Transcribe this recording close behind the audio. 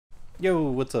Yo,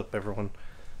 what's up everyone?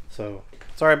 So,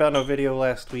 sorry about no video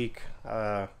last week.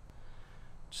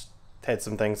 Just had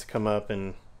some things come up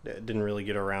and didn't really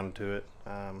get around to it.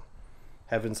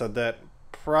 Having said that,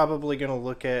 probably going to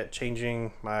look at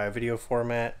changing my video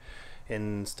format.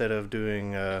 Instead of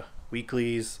doing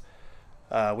weeklies,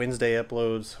 Wednesday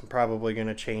uploads, I'm probably going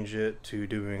to change it to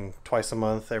doing twice a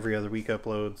month, every other week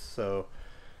uploads. So,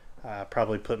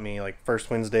 probably put me like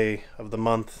first Wednesday of the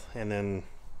month and then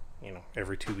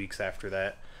every 2 weeks after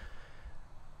that.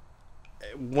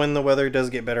 When the weather does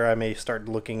get better, I may start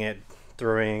looking at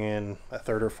throwing in a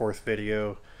third or fourth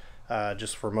video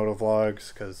just for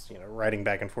motovlogs, because riding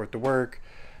back and forth to work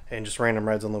and just random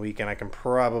rides on the weekend, I can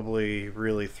probably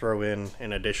really throw in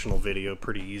an additional video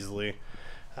pretty easily.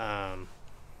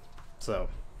 So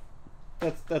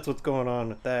that's what's going on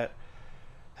with that.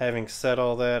 Having said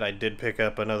all that, I did pick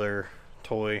up another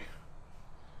toy.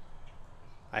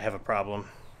 I have a problem.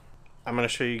 I'm going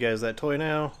to show you guys that toy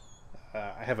now.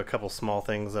 I have a couple small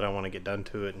things that I want to get done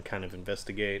to it and kind of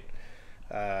investigate.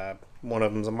 One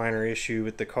of them is a minor issue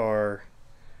with the car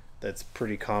that's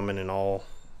pretty common in all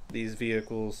these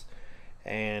vehicles,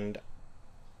 and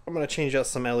I'm going to change out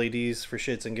some LEDs for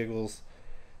shits and giggles.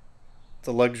 It's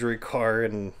a luxury car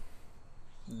and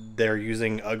they're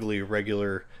using ugly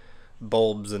regular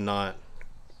bulbs and not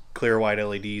clear white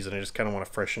LEDs, and I just kind of want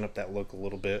to freshen up that look a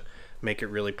little bit, make it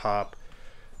really pop.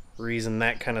 Reason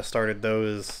that kind of started though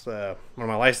is one of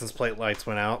my license plate lights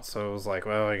went out, so it was like,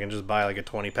 well, I can just buy like a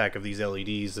 20 pack of these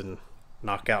LEDs and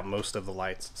knock out most of the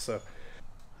lights. So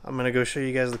I'm gonna go show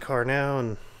you guys the car now,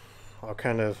 and I'll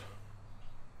kind of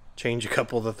change a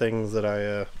couple of the things that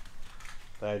I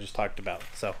just talked about.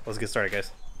 So let's get started, guys.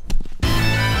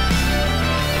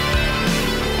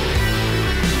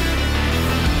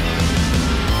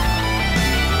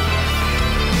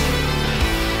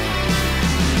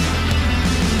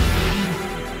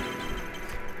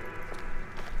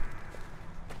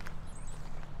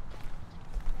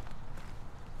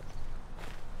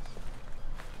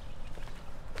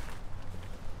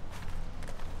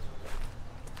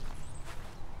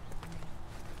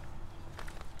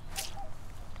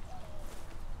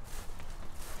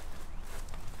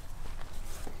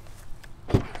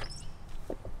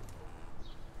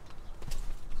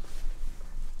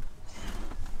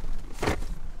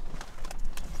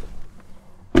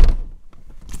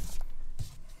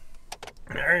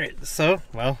 Alright, so,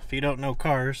 well, if you don't know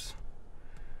cars,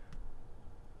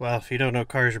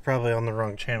 you're probably on the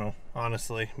wrong channel,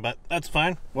 honestly, but that's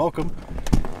fine. Welcome.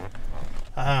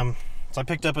 So I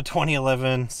picked up a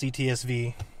 2011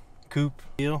 CTS-V Coupe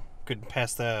deal. Couldn't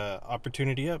pass the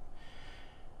opportunity up,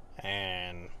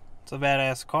 and it's a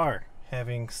badass car.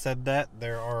 Having said that,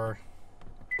 there are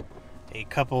a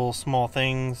couple small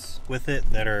things with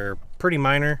it that are pretty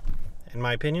minor, in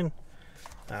my opinion.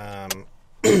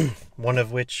 One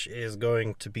of which is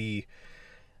going to be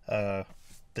the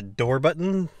door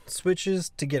button switches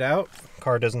to get out.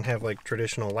 Car doesn't have like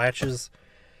traditional latches.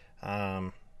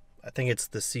 I think it's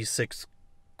the C6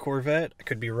 Corvette. I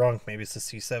could be wrong. Maybe it's the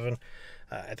C7.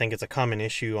 I think it's a common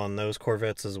issue on those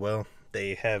Corvettes as well.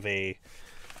 They have a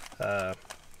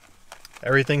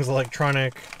everything's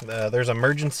electronic. There's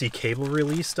emergency cable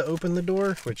release to open the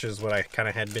door, which is what I kind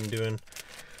of had been doing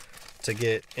to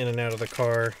get in and out of the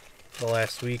car the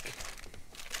last week.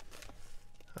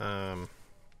 I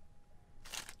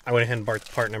went ahead and bought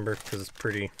the part number because it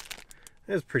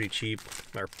was pretty cheap.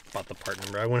 Or bought the part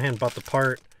number. I went ahead and bought the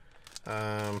part.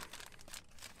 Yeah,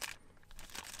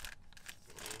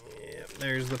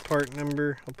 there's the part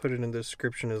number. I'll put it in the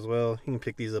description as well. You can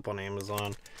pick these up on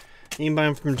Amazon. You can buy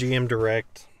them from GM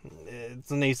Direct.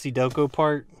 It's an AC Delco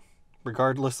part,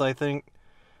 regardless, I think.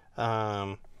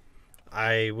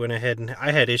 I went ahead and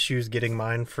I had issues getting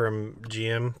mine from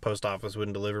GM. Post office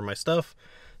wouldn't deliver my stuff.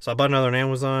 So I bought another on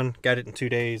Amazon, got it in 2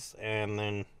 days, and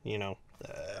then,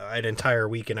 I had an entire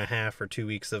week and a half or 2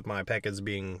 weeks of my packets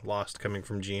being lost coming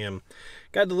from GM.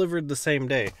 Got delivered the same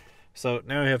day. So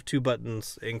now I have 2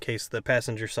 buttons in case the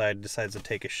passenger side decides to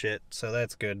take a shit. So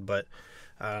that's good, but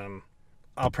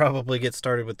I'll probably get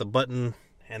started with the button,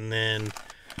 and then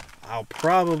I'll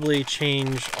probably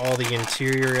change all the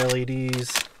interior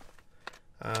LEDs.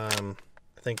 I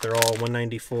think they're all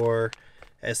 194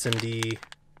 S&D.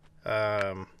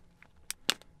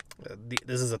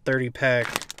 This is a 30 pack.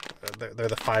 They're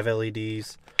the 5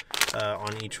 LEDs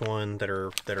on each one that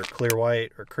are clear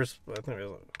white or crisp. I think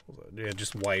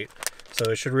just white.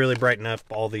 So it should really brighten up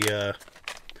all the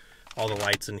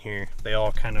lights in here. They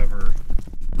all kind of are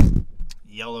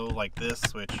yellow like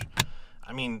this, which,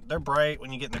 I mean, they're bright.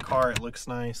 When you get in the car, it looks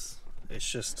nice. It's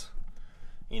just,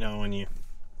 when you,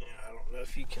 I don't know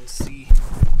if you can see.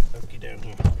 Look you down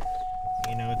here.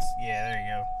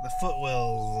 the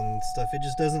footwells and stuff, it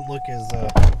just doesn't look as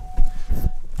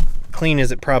clean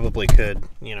as it probably could.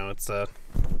 You know, it's a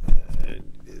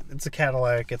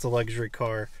Cadillac, it's a luxury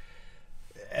car.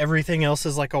 Everything else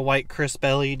is like a white crisp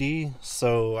LED,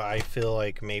 so I feel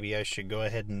like maybe I should go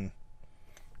ahead and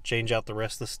change out the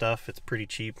rest of the stuff. It's pretty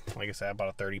cheap. Like I said, I bought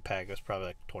a 30 pack. It was probably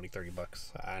like 20-30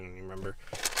 bucks. I don't even remember.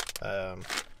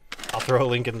 I'll throw a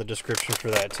link in the description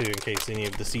for that too, in case any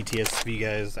of the CTS-V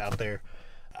guys out there.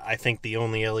 I think the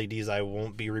only LEDs I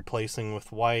won't be replacing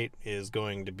with white is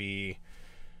going to be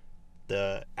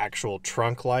the actual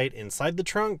trunk light inside the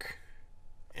trunk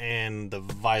and the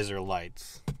visor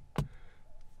lights.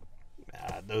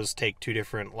 Those take two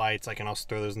different lights. I can also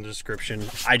throw those in the description.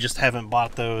 I just haven't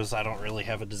bought those. I don't really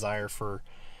have a desire for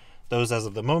those as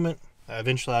of the moment.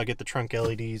 Eventually I'll get the trunk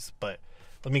LEDs, but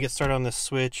let me get started on this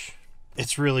switch.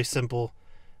 It's really simple.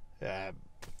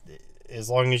 As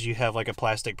long as you have like a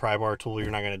plastic pry bar tool,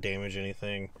 you're not going to damage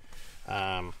anything.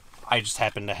 I just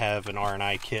happen to have an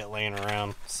R&I kit laying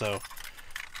around, so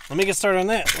let me get started on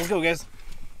that. Let's go, guys.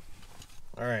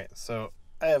 Alright, so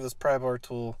I have this pry bar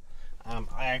tool.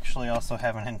 I actually also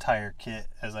have an entire kit,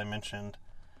 as I mentioned.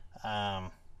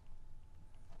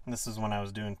 This is when I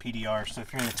was doing PDR, so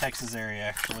if you're in the Texas area,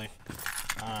 actually,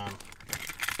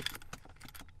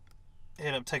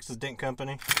 hit up Texas Dent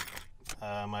Company.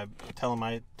 Tell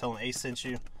them Ace sent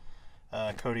you.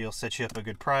 Cody will set you up a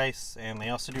good price, and they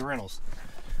also do rentals.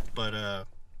 But I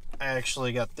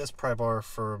actually got this pry bar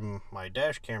from my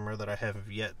dash camera that I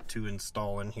have yet to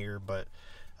install in here, but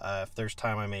if there's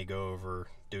time, I may go over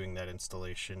doing that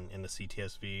installation in the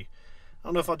CTS-V. I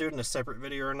don't know if I'll do it in a separate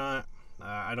video or not.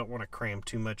 I don't want to cram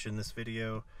too much in this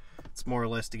video. It's more or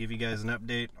less to give you guys an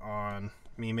update on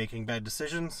me making bad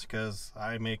decisions, because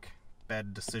I make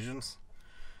bad decisions.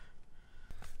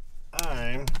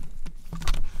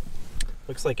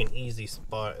 Looks like an easy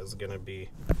spot is going to be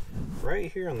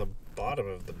right here on the bottom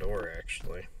of the door,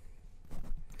 actually.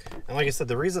 And like I said,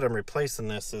 the reason I'm replacing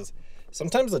this is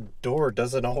sometimes the door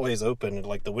doesn't always open.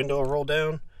 Like the window will roll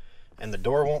down and the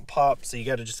door won't pop, so you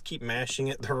got to just keep mashing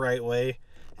it the right way,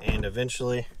 and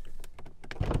eventually,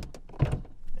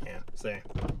 yeah, see,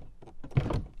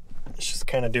 it's just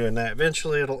kind of doing that.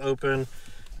 Eventually it'll open.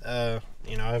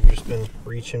 You know, I've just been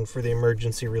reaching for the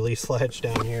emergency release latch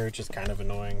down here, which is kind of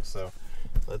annoying. So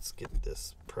let's get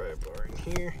this pry bar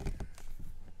in here.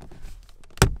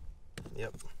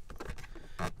 Yep.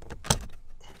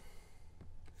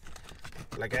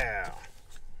 Like ow.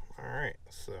 Alright,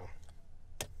 so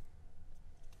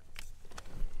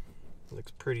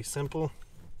looks pretty simple.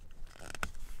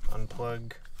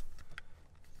 Unplug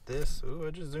this. Ooh,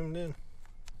 I just zoomed in.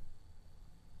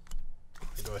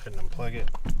 Go ahead and unplug it.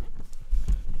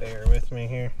 Bear with me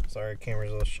here. Sorry, camera's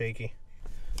a little shaky.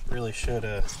 Really should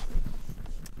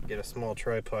get a small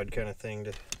tripod kind of thing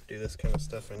to do this kind of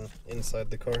stuff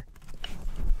inside the car.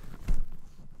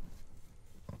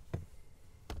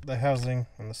 The housing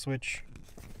and the switch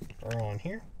are on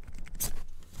here.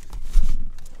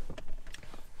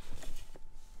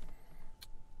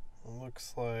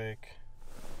 Looks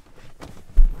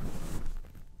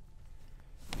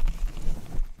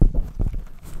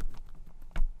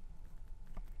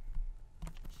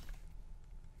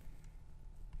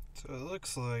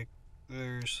like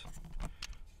there's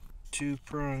two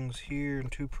prongs here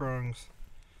and two prongs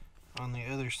on the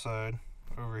other side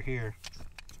over here.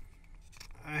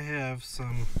 I have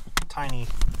some tiny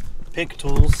pick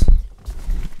tools.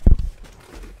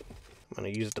 I'm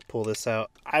going to use it to pull this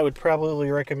out. I would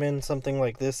probably recommend something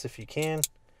like this if you can.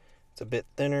 It's a bit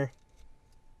thinner,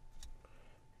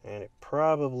 and it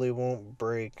probably won't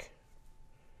break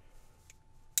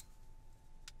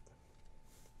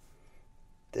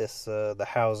this the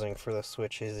housing for the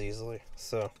switch as easily.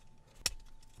 So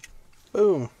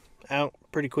boom, out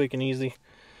pretty quick and easy.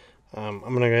 I'm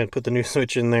gonna go ahead and put the new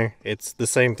switch in there. It's the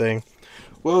same thing.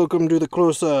 Welcome to the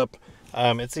close-up.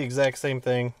 It's the exact same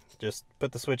thing. Just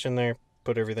put the switch in there,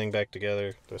 put everything back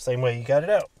together the same way you got it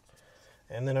out,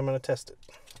 and then I'm gonna test it.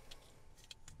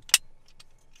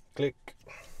 Click.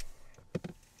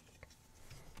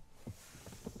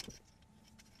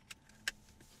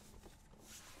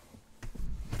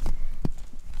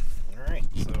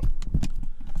 So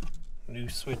new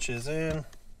switch is in.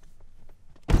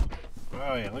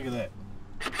 Oh yeah, look at that.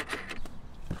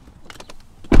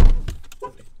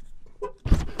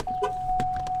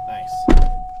 Nice.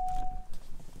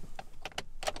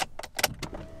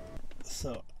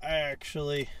 So I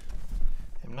actually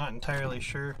am not entirely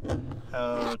sure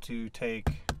how to take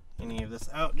any of this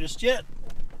out just yet.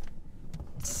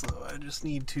 So I just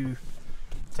need to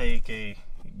take a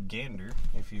gander,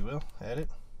 if you will, at it.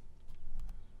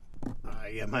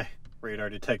 Yeah, my radar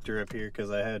detector up here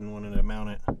because I hadn't wanted to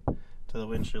mount it to the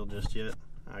windshield just yet.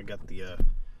 I got the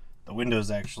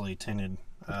windows actually tinted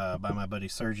by my buddy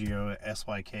Sergio at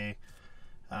SYK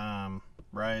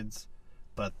Rides,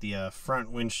 but the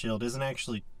front windshield isn't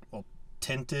actually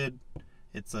tinted.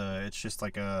 It's just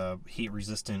like a heat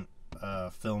resistant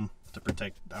film to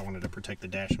protect. I wanted to protect the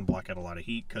dash and block out a lot of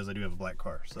heat because I do have a black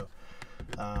car. So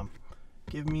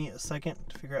give me a second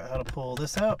to figure out how to pull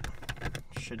this out.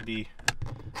 Should be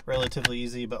relatively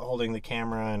easy, but holding the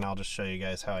camera, and I'll just show you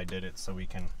guys how I did it so we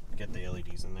can get the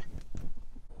LEDs in there.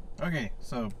 Okay,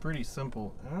 so pretty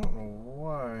simple. I don't know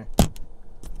why.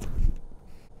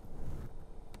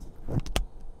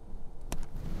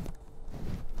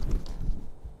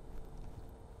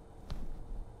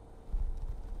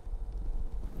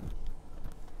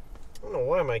 I don't know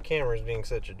why my camera is being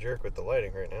such a jerk with the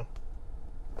lighting right now.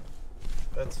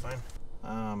 That's fine.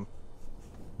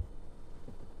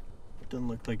 Doesn't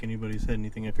look like anybody's had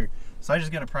anything up here. So I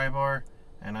just got a pry bar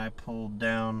and I pulled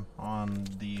down on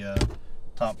the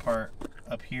top part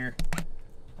up here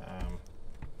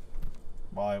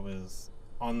while I was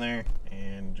on there,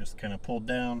 and just kind of pulled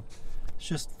down. It's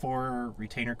just 4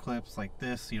 retainer clips like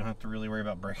this. You don't have to really worry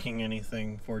about breaking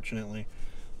anything, fortunately.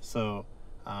 So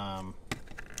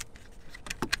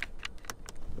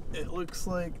it looks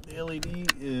like the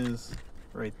LED is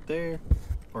right there,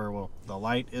 or well, the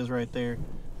light is right there.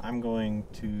 I'm going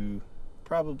to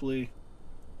probably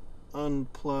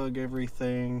unplug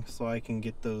everything so I can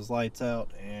get those lights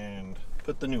out and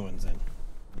put the new ones in.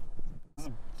 This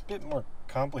is a bit more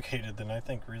complicated than I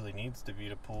think really needs to be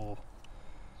to pull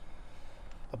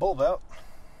a bulb out.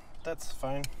 That's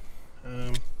fine.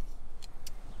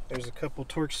 There's a couple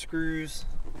torque screws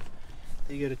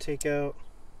that you got to take out.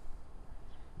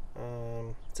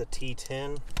 It's a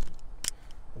T10.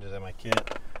 I just have my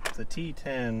kit. It's a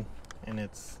T10, and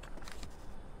it's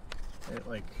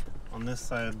like on this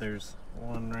side there's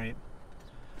one right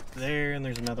there, and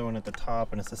there's another one at the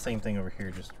top, and it's the same thing over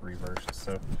here, just reversed.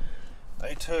 So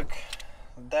I took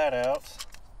that out,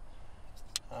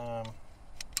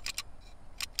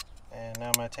 and now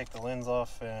I'm going to take the lens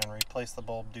off and replace the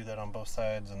bulb, do that on both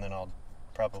sides, and then I'll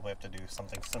probably have to do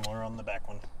something similar on the back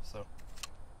one. So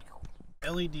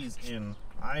LEDs in,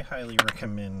 I highly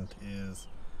recommend is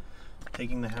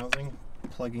taking the housing,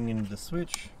 plugging into the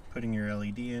switch, putting your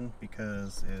LED in,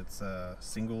 because it's a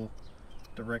single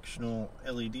directional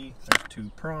LED. There's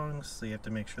 2 prongs, so you have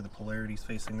to make sure the polarity is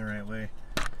facing the right way.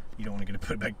 You don't want to get it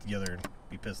put back together and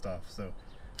be pissed off. So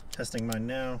testing mine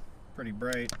now, pretty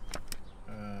bright.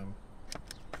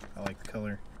 I like the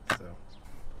color. So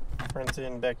front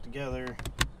end back together,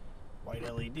 white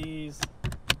LEDs.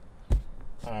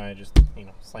 I just,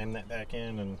 slam that back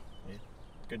in and it's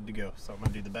good to go. So I'm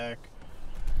gonna do the back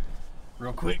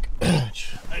real quick. I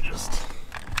just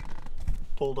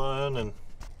pulled on and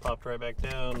popped right back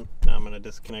down. Now I'm gonna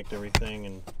disconnect everything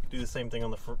and do the same thing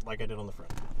on the front like I did on the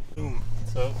front. Boom.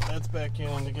 So that's back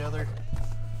in together.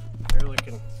 They're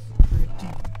looking pretty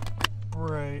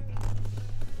bright.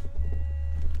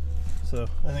 So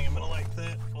I think I'm gonna like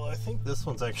that. Well, I think this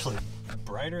one's actually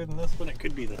brighter than this one. It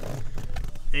could be the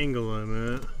angle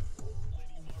I'm at.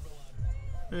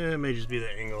 It may just be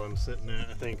the angle I'm sitting at,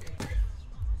 I think.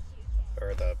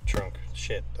 Or the trunk.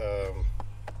 Shit.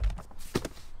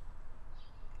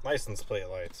 License plate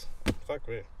lights. Fuck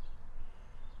me.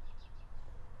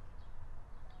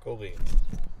 Cool beans.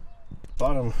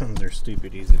 Bottom ones are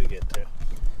stupid easy to get to.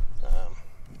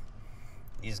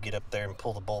 You just get up there and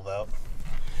pull the bulb out.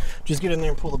 Just get in there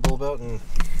and pull the bulb out and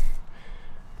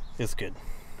it's good.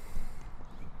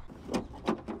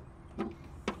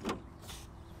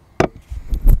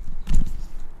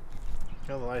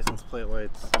 Now the license plate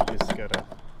lights, you just gotta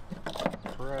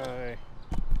pry.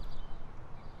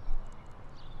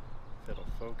 If it'll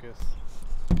focus.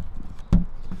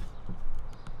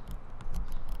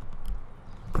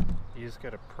 You just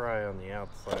gotta pry on the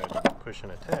outside,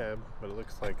 pushing a tab, but it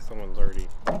looks like someone's already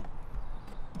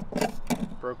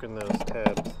broken those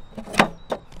tabs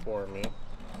for me.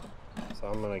 So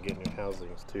I'm gonna get new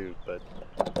housings too, but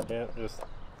yeah, just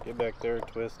get back there,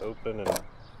 twist, open, and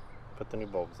put the new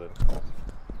bulbs in.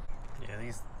 Yeah,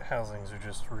 these housings are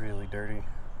just really dirty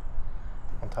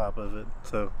on top of it,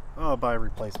 so I'll buy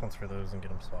replacements for those and get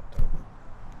them swapped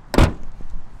out.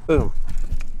 Boom.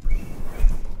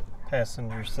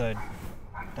 Passenger side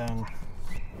done.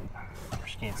 Of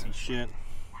course you can't see shit,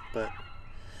 but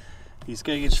you just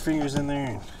gotta get your fingers in there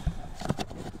and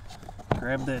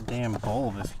grab that damn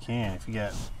bulb if you can. If you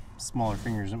got smaller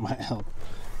fingers, it might help.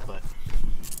 But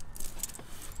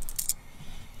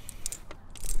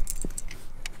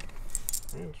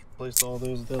yeah, just replace all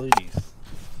those with LEDs.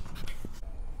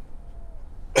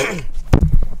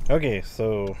 Okay,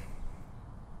 so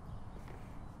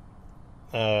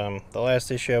the last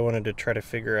issue I wanted to try to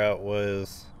figure out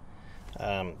was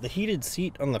the heated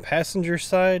seat on the passenger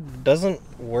side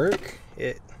doesn't work.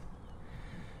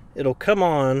 It'll come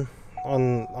on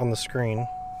the screen.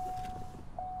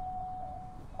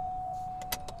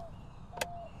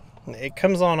 It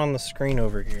comes on the screen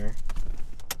over here.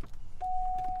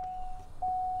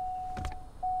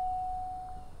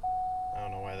 I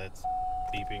don't know why that's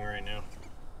beeping right now.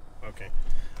 Okay.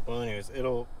 Well, anyways,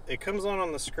 it comes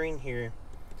on the screen here,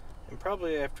 and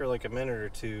probably after like a minute or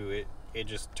two, it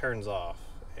just turns off,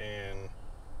 and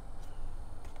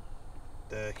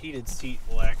the heated seat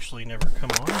will actually never come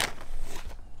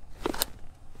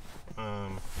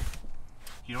on.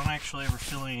 You don't actually ever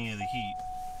feel any of the heat.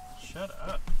 Shut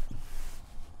up.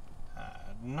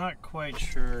 Not quite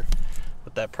sure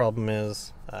what that problem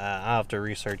is. I'll have to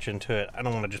research into it. I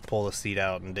don't want to just pull the seat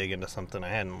out and dig into something I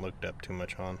hadn't looked up too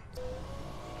much on.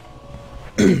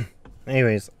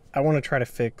 Anyways, I want to try to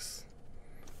fix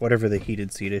whatever the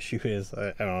heated seat issue is.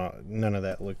 I don't know. None of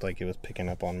that looked like it was picking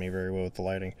up on me very well with the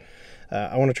lighting.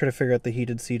 I want to try to figure out the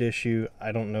heated seat issue.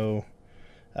 I don't know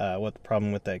what the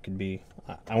problem with that could be.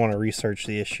 I want to research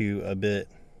the issue a bit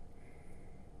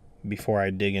before I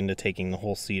dig into taking the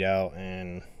whole seat out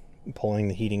and pulling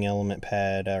the heating element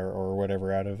pad or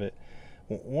whatever out of it.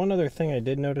 One other thing I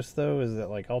did notice though is that,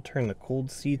 like, I'll turn the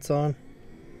cooled seats on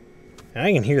and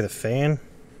I can hear the fan.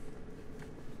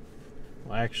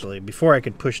 Well, actually, before I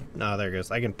could push, there it goes.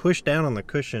 I can push down on the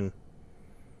cushion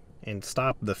and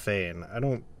stop the fan. I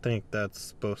don't think that's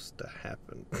supposed to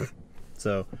happen.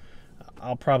 So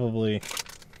I'll probably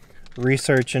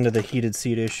research into the heated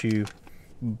seat issue,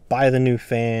 buy the new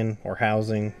fan or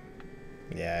housing.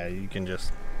 Yeah, you can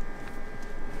just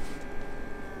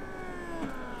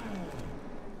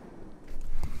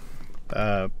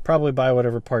probably buy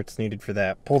whatever parts needed for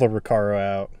that, pull the Recaro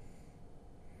out,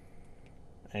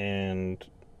 and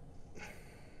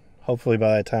hopefully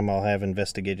by that time I'll have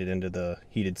investigated into the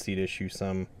heated seat issue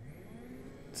some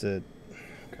to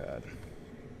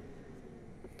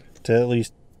at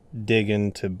least dig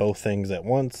into both things at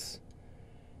once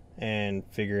and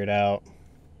figure it out.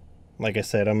 Like I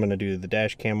said, I'm going to do the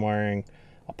dash cam wiring.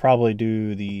 I'll probably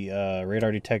do the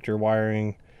radar detector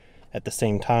wiring at the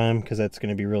same time, because that's going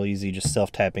to be real easy, just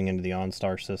self-tapping into the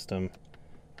OnStar system.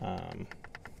 Other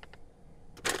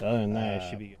than that, it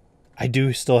should be good. I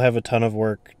do still have a ton of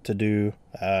work to do.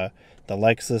 The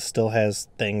Lexus still has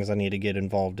things I need to get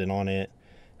involved in on it.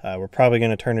 We're probably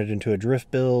going to turn it into a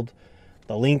drift build.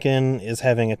 The Lincoln is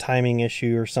having a timing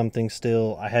issue or something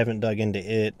still. I haven't dug into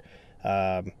it.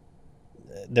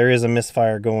 There is a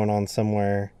misfire going on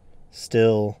somewhere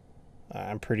still.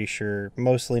 I'm pretty sure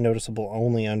mostly noticeable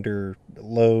only under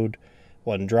load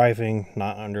when driving,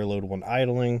 not under load when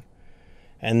idling.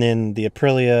 And then the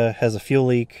Aprilia has a fuel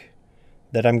leak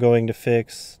that I'm going to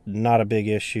fix. Not a big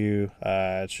issue.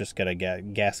 It's just got a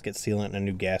gasket sealant and a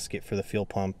new gasket for the fuel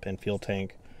pump and fuel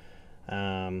tank.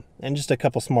 And just a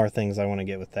couple small things I want to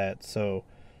get with that. So,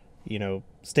 you know,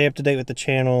 stay up to date with the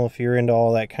channel if you're into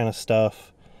all that kind of stuff.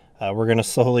 We're going to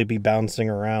slowly be bouncing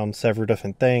around several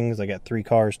different things. I got 3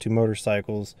 cars, 2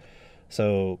 motorcycles.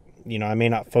 So, you know, I may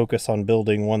not focus on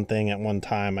building one thing at one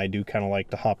time. I do kind of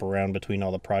like to hop around between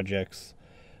all the projects.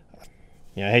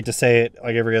 Yeah, I hate to say it,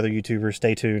 like every other YouTuber,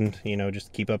 stay tuned. You know,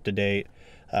 just keep up to date.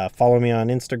 Follow me on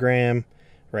Instagram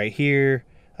right here.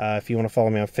 If you want to follow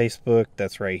me on Facebook,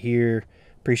 that's right here.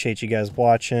 Appreciate you guys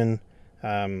watching.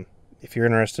 If you're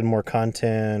interested in more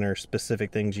content or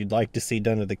specific things you'd like to see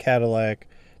done to the Cadillac,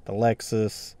 the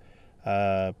Lexus,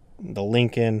 the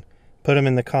Lincoln, put them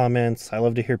in the comments. I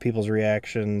love to hear people's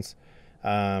reactions.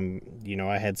 You know,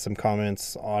 I had some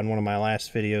comments on one of my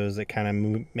last videos that kind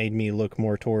of made me look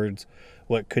more towards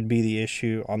what could be the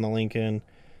issue on the Lincoln.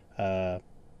 So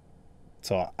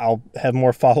I'll have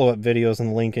more follow-up videos on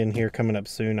the Lincoln here coming up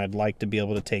soon. I'd like to be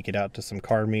able to take it out to some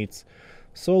car meets,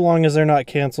 so long as they're not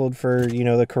canceled for, you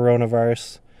know, the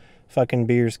coronavirus. Fucking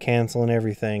beers canceling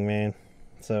everything, man.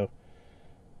 So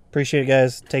appreciate it,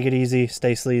 guys. Take it easy.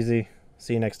 Stay sleazy.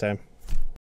 See you next time.